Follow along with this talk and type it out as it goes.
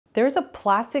There's a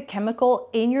plastic chemical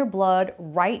in your blood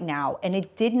right now, and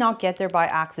it did not get there by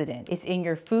accident. It's in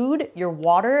your food, your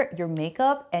water, your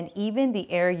makeup, and even the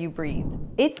air you breathe.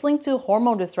 It's linked to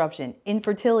hormone disruption,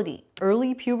 infertility,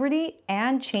 early puberty,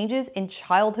 and changes in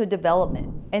childhood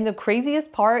development. And the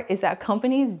craziest part is that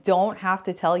companies don't have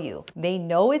to tell you. They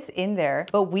know it's in there,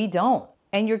 but we don't.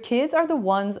 And your kids are the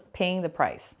ones paying the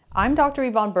price. I'm Dr.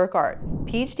 Yvonne Burkart,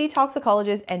 PhD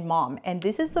toxicologist and mom, and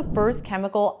this is the first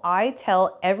chemical I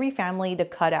tell every family to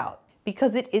cut out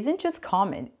because it isn't just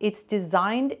common, it's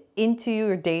designed into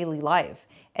your daily life.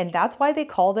 And that's why they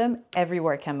call them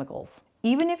everywhere chemicals.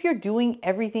 Even if you're doing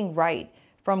everything right,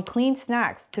 from clean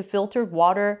snacks to filtered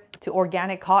water to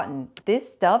organic cotton, this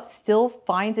stuff still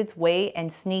finds its way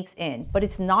and sneaks in. But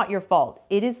it's not your fault,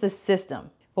 it is the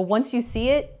system. But once you see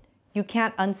it, you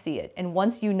can't unsee it. And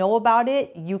once you know about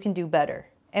it, you can do better.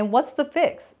 And what's the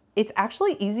fix? It's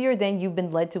actually easier than you've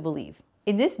been led to believe.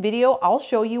 In this video, I'll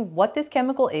show you what this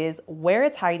chemical is, where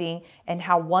it's hiding, and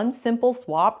how one simple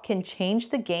swap can change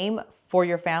the game for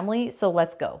your family. So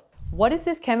let's go. What is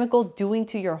this chemical doing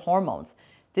to your hormones?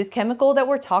 This chemical that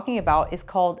we're talking about is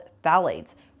called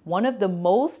phthalates, one of the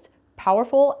most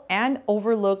powerful and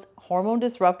overlooked hormone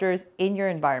disruptors in your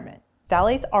environment.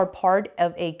 Phthalates are part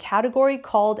of a category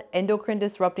called endocrine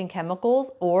disrupting chemicals,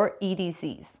 or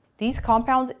EDCs. These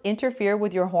compounds interfere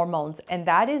with your hormones, and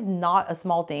that is not a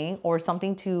small thing or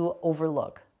something to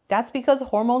overlook. That's because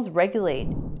hormones regulate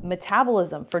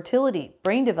metabolism, fertility,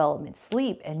 brain development,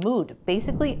 sleep, and mood,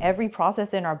 basically every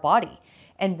process in our body.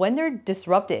 And when they're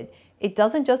disrupted, it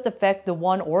doesn't just affect the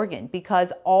one organ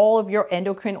because all of your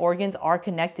endocrine organs are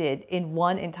connected in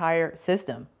one entire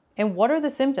system. And what are the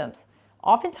symptoms?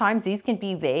 Oftentimes, these can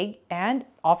be vague and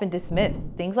often dismissed.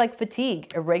 Things like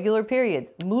fatigue, irregular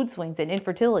periods, mood swings, and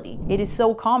infertility. It is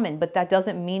so common, but that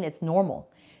doesn't mean it's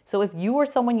normal. So if you or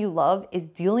someone you love is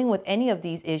dealing with any of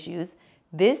these issues,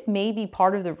 this may be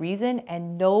part of the reason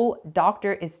and no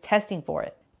doctor is testing for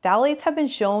it. Phthalates have been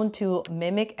shown to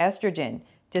mimic estrogen,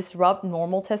 disrupt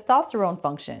normal testosterone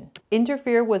function,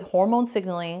 interfere with hormone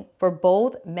signaling for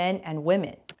both men and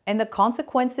women. And the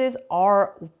consequences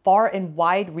are far and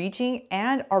wide-reaching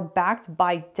and are backed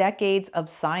by decades of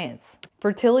science.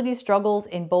 Fertility struggles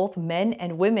in both men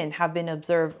and women have been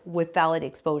observed with phthalate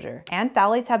exposure. And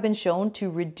phthalates have been shown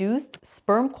to reduce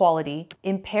sperm quality,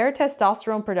 impair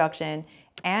testosterone production,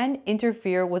 and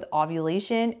interfere with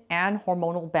ovulation and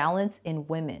hormonal balance in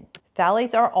women.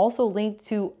 Phthalates are also linked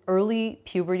to early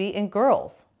puberty in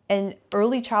girls. And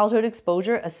early childhood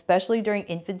exposure, especially during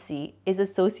infancy, is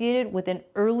associated with an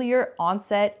earlier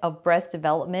onset of breast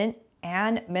development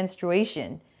and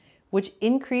menstruation, which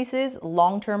increases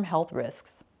long-term health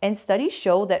risks. And studies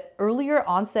show that earlier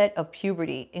onset of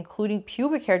puberty, including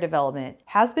pubic hair development,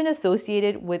 has been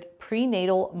associated with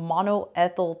prenatal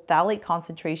monoethyl phthalate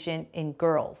concentration in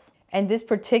girls. And this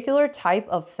particular type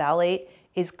of phthalate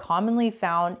is commonly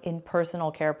found in personal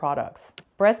care products.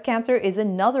 Breast cancer is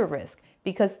another risk.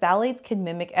 Because phthalates can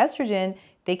mimic estrogen,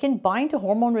 they can bind to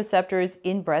hormone receptors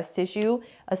in breast tissue,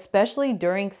 especially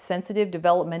during sensitive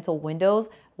developmental windows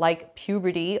like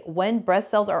puberty, when breast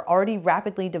cells are already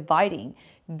rapidly dividing.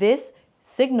 This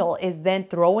signal is then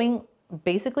throwing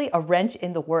basically a wrench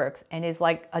in the works and is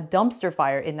like a dumpster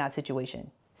fire in that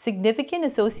situation. Significant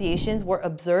associations were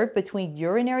observed between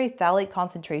urinary phthalate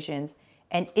concentrations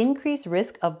and increased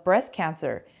risk of breast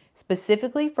cancer,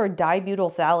 specifically for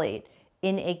dibutyl phthalate,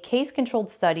 in a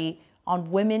case-controlled study on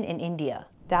women in India.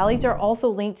 Phthalates are also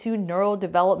linked to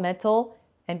neurodevelopmental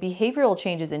and behavioral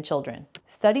changes in children.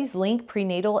 Studies link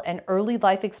prenatal and early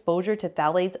life exposure to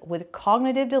phthalates with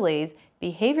cognitive delays,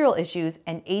 behavioral issues,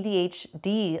 and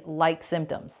ADHD-like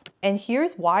symptoms. And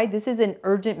here's why this is an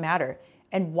urgent matter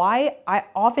and why I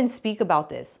often speak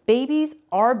about this. Babies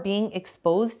are being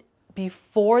exposed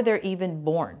before they're even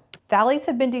born. Phthalates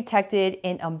have been detected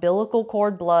in umbilical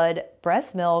cord blood,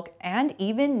 breast milk, and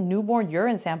even newborn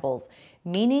urine samples,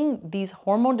 meaning these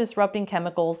hormone disrupting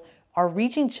chemicals are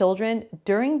reaching children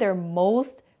during their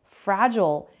most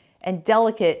fragile and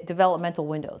delicate developmental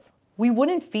windows. We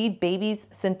wouldn't feed babies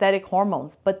synthetic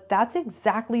hormones, but that's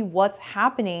exactly what's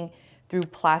happening through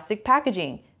plastic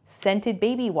packaging, scented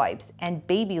baby wipes, and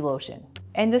baby lotion.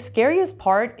 And the scariest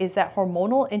part is that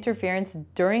hormonal interference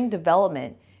during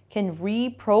development can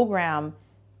reprogram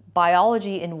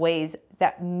biology in ways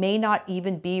that may not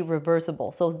even be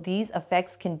reversible. So these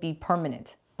effects can be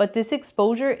permanent. But this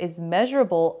exposure is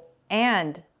measurable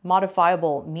and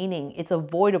modifiable, meaning it's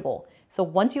avoidable. So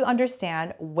once you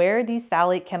understand where these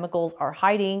phthalate chemicals are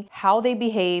hiding, how they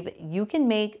behave, you can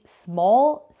make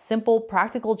small, simple,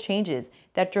 practical changes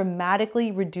that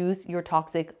dramatically reduce your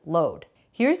toxic load.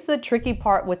 Here's the tricky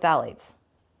part with phthalates.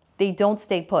 they don't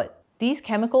stay put. These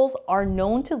chemicals are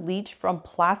known to leach from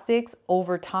plastics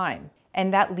over time,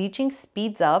 and that leaching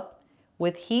speeds up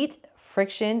with heat,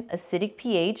 friction, acidic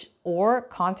pH, or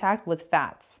contact with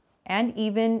fats, and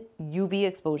even UV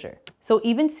exposure. So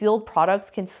even sealed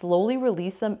products can slowly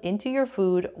release them into your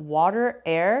food, water,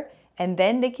 air, and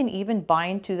then they can even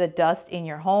bind to the dust in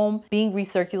your home, being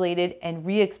recirculated and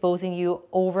re-exposing you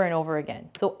over and over again.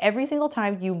 So every single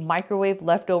time you microwave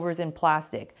leftovers in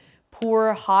plastic,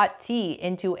 pour hot tea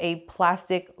into a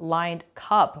plastic-lined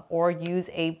cup, or use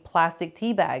a plastic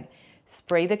tea bag,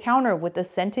 spray the counter with a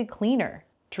scented cleaner,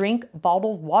 drink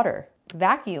bottled water,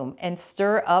 vacuum and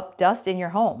stir up dust in your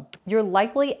home, you're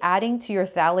likely adding to your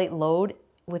phthalate load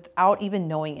without even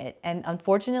knowing it. And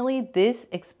unfortunately, this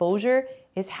exposure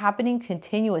is happening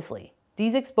continuously.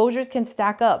 These exposures can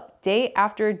stack up day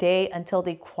after day until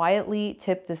they quietly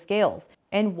tip the scales.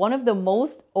 And one of the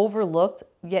most overlooked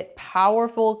yet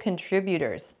powerful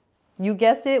contributors, you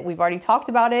guessed it, we've already talked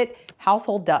about it,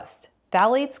 household dust.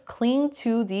 Phthalates cling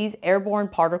to these airborne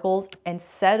particles and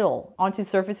settle onto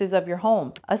surfaces of your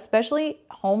home, especially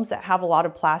homes that have a lot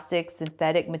of plastic,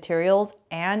 synthetic materials,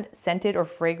 and scented or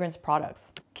fragrance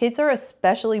products. Kids are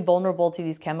especially vulnerable to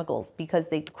these chemicals because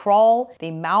they crawl,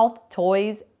 they mouth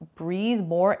toys, breathe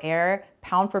more air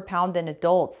pound for pound than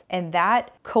adults. And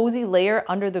that cozy layer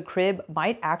under the crib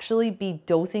might actually be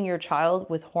dosing your child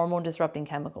with hormone disrupting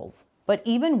chemicals. But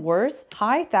even worse,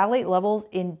 high phthalate levels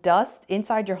in dust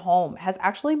inside your home has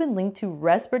actually been linked to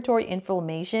respiratory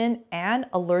inflammation and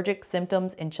allergic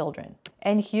symptoms in children.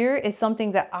 And here is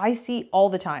something that I see all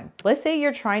the time. Let's say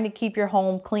you're trying to keep your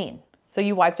home clean. So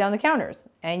you wipe down the counters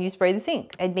and you spray the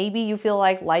sink, and maybe you feel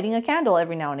like lighting a candle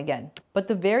every now and again. But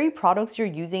the very products you're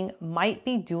using might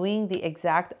be doing the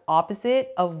exact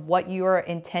opposite of what you are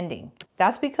intending.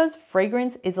 That's because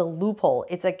fragrance is a loophole.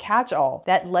 It's a catch-all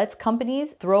that lets companies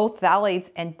throw phthalates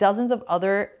and dozens of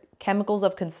other chemicals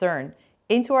of concern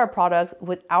into our products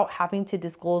without having to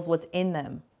disclose what's in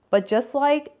them. But just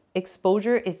like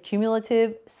exposure is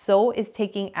cumulative, so is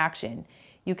taking action.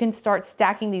 You can start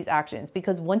stacking these actions,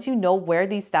 because once you know where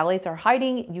these phthalates are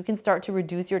hiding, you can start to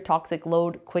reduce your toxic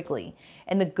load quickly.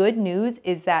 And the good news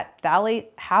is that phthalate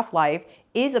half-life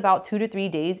is about 2 to 3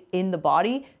 days in the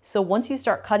body. So once you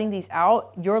start cutting these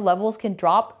out, your levels can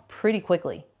drop pretty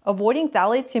quickly. Avoiding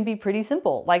phthalates can be pretty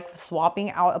simple, like swapping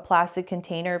out a plastic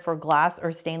container for glass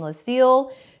or stainless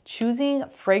steel, choosing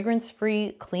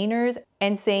fragrance-free cleaners,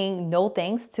 and saying no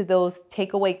thanks to those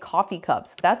takeaway coffee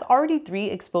cups. That's already 3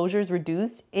 exposures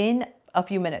reduced in a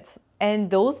few minutes. And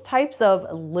those types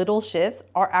of little shifts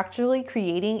are actually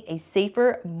creating a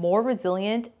safer, more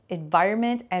resilient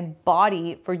environment and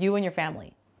body for you and your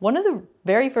family. One of the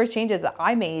very first changes that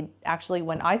I made actually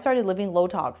when I started living low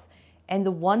tox, and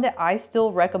the one that I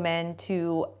still recommend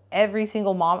to every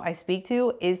single mom I speak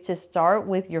to, is to start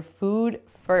with your food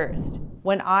first.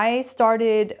 When I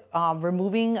started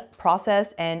removing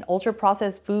processed and ultra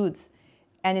processed foods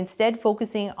and instead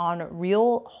focusing on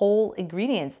real whole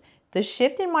ingredients, the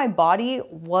shift in my body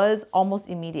was almost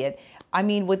immediate. I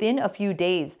mean, within a few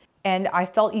days, and I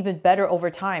felt even better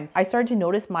over time. I started to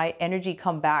notice my energy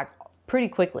come back pretty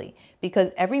quickly,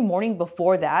 because every morning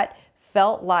before that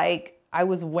felt like I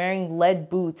was wearing lead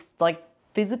boots, like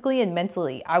physically and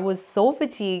mentally. I was so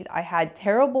fatigued. I had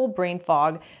terrible brain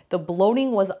fog. The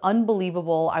bloating was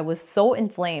unbelievable. I was so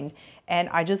inflamed, and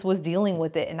I just was dealing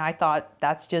with it. And I thought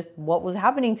that's just what was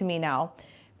happening to me now.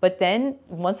 But then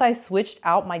once I switched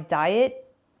out my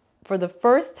diet, for the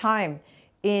first time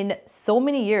in so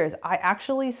many years, I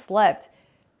actually slept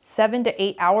 7 to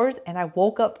 8 hours, and I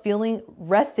woke up feeling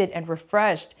rested and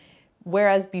refreshed.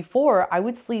 Whereas before, I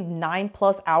would sleep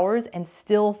 9+ hours and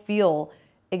still feel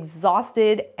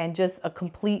exhausted and just a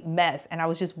complete mess. And I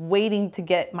was just waiting to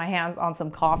get my hands on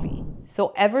some coffee.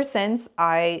 So ever since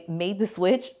I made the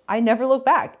switch, I never looked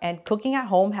back, and cooking at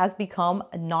home has become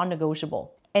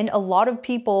non-negotiable. And a lot of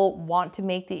people want to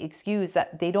make the excuse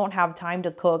that they don't have time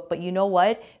to cook, but you know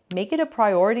what? Make it a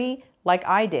priority like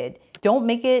I did. Don't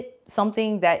make it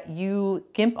something that you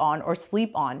skimp on or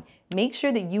sleep on. Make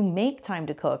sure that you make time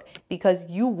to cook, because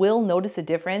you will notice a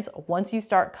difference once you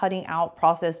start cutting out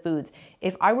processed foods.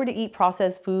 If I were to eat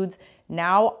processed foods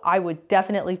now, I would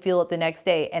definitely feel it the next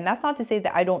day. And that's not to say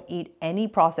that I don't eat any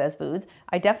processed foods.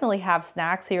 I definitely have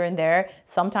snacks here and there.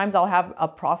 Sometimes I'll have a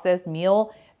processed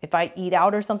meal if I eat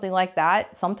out or something like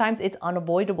that. Sometimes it's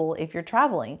unavoidable if you're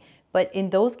traveling. But in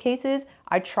those cases,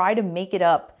 I try to make it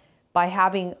up by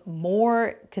having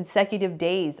more consecutive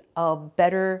days of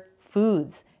better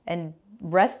foods and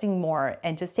resting more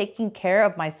and just taking care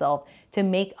of myself to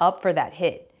make up for that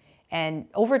hit. And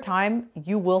over time,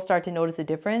 you will start to notice a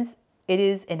difference. It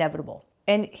is inevitable.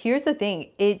 And here's the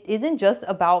thing, it isn't just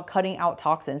about cutting out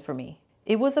toxins for me.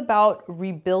 It was about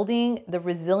rebuilding the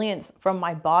resilience from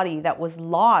my body that was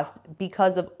lost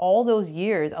because of all those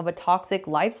years of a toxic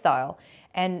lifestyle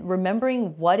and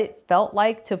remembering what it felt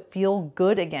like to feel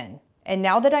good again. And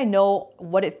now that I know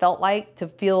what it felt like to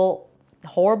feel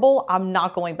horrible, I'm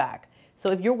not going back.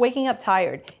 So if you're waking up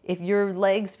tired, if your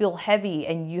legs feel heavy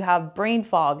and you have brain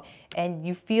fog and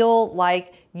you feel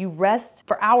like you rest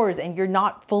for hours and you're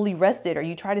not fully rested or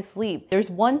you try to sleep, there's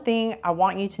one thing I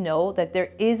want you to know, that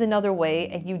there is another way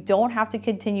and you don't have to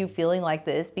continue feeling like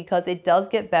this because it does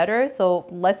get better. So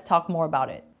let's talk more about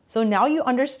it. So now you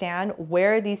understand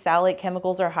where these phthalate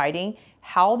chemicals are hiding,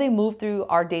 how they move through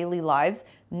our daily lives.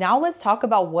 Now let's talk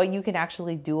about what you can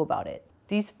actually do about it.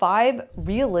 These 5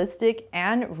 realistic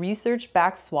and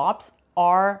research-backed swaps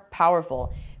are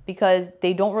powerful because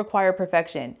they don't require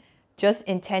perfection, just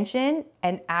intention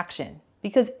and action.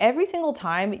 Because every single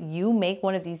time you make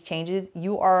one of these changes,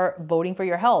 you are voting for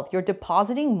your health. You're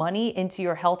depositing money into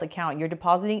your health account. You're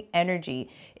depositing energy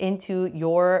into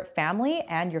your family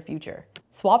and your future.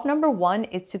 Swap number 1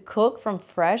 is to cook from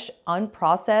fresh,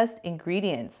 unprocessed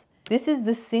ingredients. This is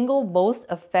the single most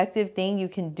effective thing you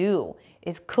can do,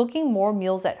 is cooking more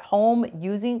meals at home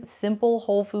using simple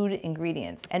whole food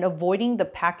ingredients and avoiding the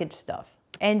packaged stuff.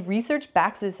 And research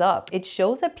backs this up. It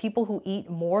shows that people who eat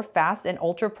more fast and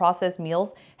ultra-processed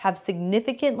meals have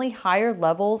significantly higher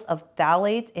levels of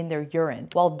phthalates in their urine,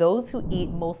 while those who eat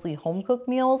mostly home-cooked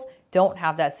meals don't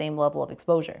have that same level of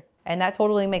exposure. And that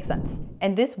totally makes sense.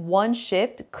 And this one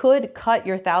shift could cut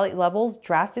your phthalate levels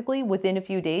drastically within a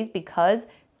few days because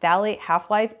phthalate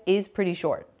half-life is pretty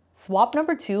short. Swap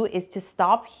number 2 is to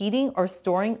stop heating or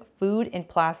storing food in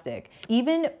plastic.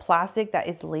 Even plastic that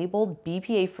is labeled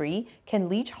BPA-free can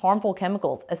leach harmful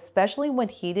chemicals, especially when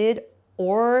heated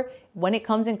or when it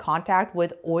comes in contact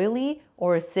with oily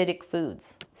or acidic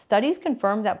foods. Studies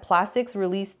confirm that plastics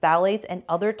release phthalates and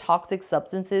other toxic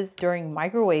substances during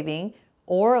microwaving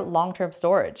or long-term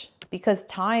storage, because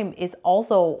time is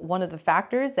also one of the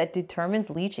factors that determines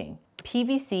leaching.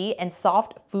 PVC and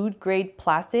soft food-grade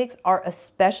plastics are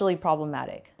especially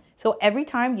problematic. So every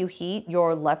time you heat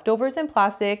your leftovers in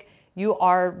plastic, you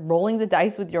are rolling the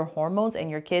dice with your hormones and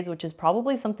your kids, which is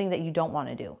probably something that you don't want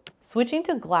to do. Switching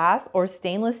to glass or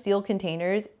stainless steel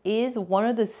containers is one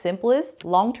of the simplest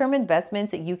long-term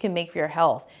investments that you can make for your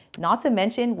health. Not to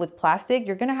mention, with plastic,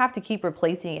 you're gonna have to keep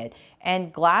replacing it.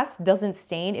 And glass doesn't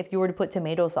stain if you were to put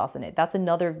tomato sauce in it. That's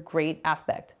another great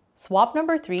aspect. Swap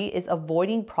number 3 is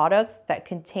avoiding products that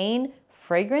contain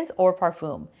fragrance or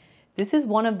parfum. This is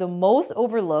one of the most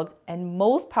overlooked and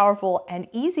most powerful and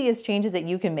easiest changes that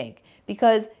you can make,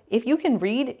 because if you can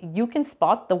read, you can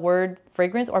spot the word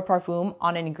fragrance or parfum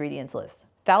on an ingredients list.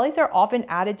 Phthalates are often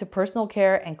added to personal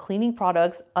care and cleaning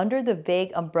products under the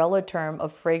vague umbrella term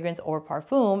of fragrance or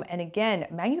parfum. And again,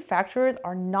 manufacturers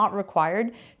are not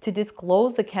required to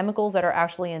disclose the chemicals that are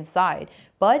actually inside.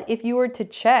 But if you were to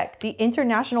check the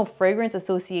International Fragrance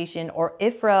Association or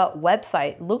IFRA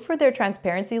website, look for their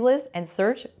transparency list and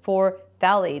search for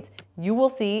phthalates, you will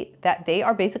see that they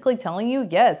are basically telling you,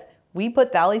 yes, we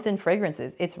put phthalates in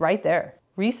fragrances. It's right there.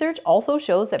 Research also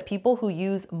shows that people who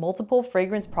use multiple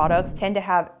fragrance products tend to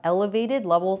have elevated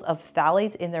levels of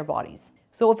phthalates in their bodies.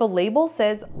 So if a label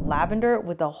says lavender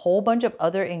with a whole bunch of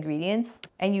other ingredients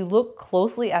and you look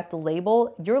closely at the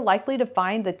label, you're likely to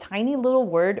find the tiny little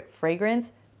word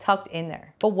fragrance tucked in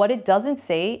there. But what it doesn't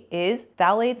say is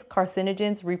phthalates,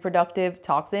 carcinogens, reproductive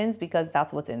toxins, because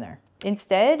that's what's in there.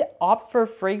 Instead, opt for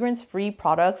fragrance-free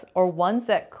products or ones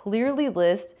that clearly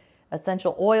list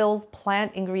essential oils,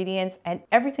 plant ingredients, and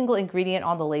every single ingredient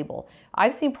on the label.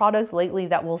 I've seen products lately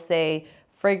that will say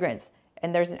fragrance,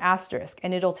 and there's an asterisk,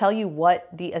 and it'll tell you what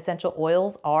the essential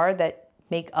oils are that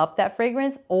make up that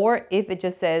fragrance, or if it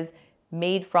just says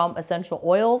made from essential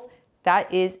oils,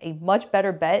 that is a much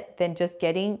better bet than just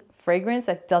getting fragrance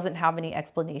that doesn't have any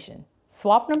explanation.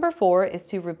 Swap number 4 is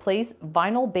to replace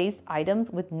vinyl-based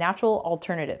items with natural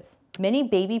alternatives. Many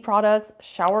baby products,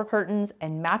 shower curtains,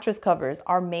 and mattress covers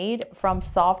are made from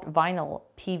soft vinyl,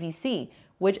 PVC,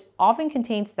 which often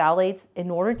contains phthalates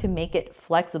in order to make it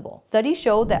flexible. Studies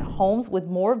show that homes with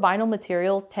more vinyl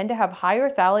materials tend to have higher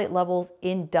phthalate levels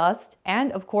in dust,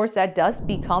 and of course that dust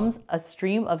becomes a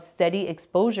stream of steady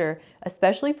exposure,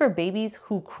 especially for babies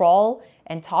who crawl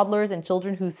and toddlers and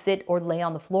children who sit or lay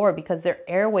on the floor, because their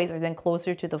airways are then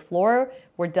closer to the floor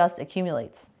where dust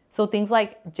accumulates. So things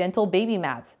like gentle baby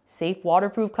mats, safe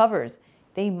waterproof covers,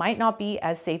 they might not be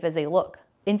as safe as they look.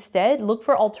 Instead, look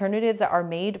for alternatives that are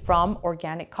made from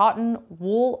organic cotton,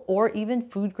 wool, or even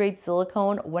food-grade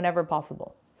silicone whenever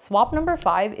possible. Swap number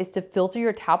 5 is to filter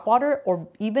your tap water or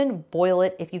even boil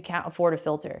it if you can't afford a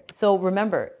filter. So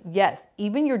remember, yes,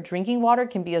 even your drinking water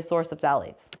can be a source of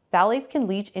phthalates. Phthalates can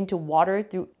leach into water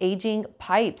through aging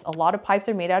pipes. A lot of pipes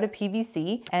are made out of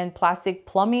PVC and plastic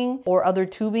plumbing or other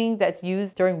tubing that's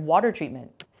used during water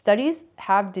treatment. Studies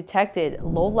have detected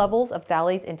low levels of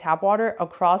phthalates in tap water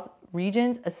across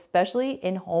regions, especially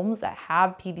in homes that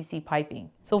have PVC piping.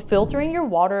 So filtering your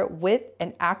water with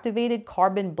an activated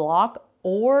carbon block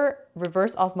or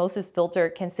reverse osmosis filter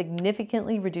can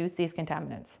significantly reduce these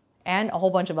contaminants and a whole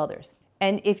bunch of others.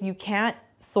 And if you can't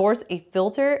source a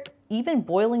filter, even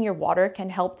boiling your water can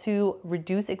help to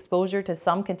reduce exposure to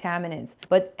some contaminants.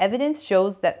 But evidence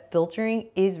shows that filtering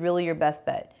is really your best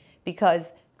bet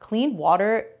because clean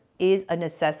water is a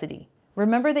necessity.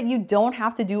 Remember that you don't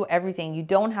have to do everything. You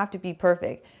don't have to be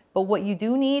perfect. But what you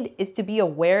do need is to be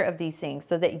aware of these things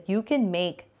so that you can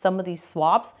make some of these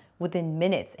swaps within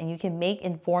minutes and you can make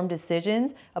informed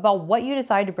decisions about what you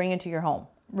decide to bring into your home.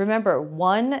 Remember,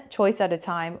 one choice at a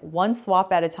time, one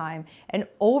swap at a time, and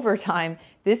over time,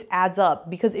 this adds up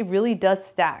because it really does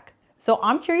stack. So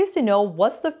I'm curious to know,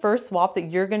 what's the first swap that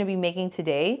you're gonna be making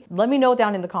today? Let me know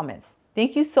down in the comments.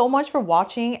 Thank you so much for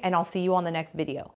watching, and I'll see you on the next video.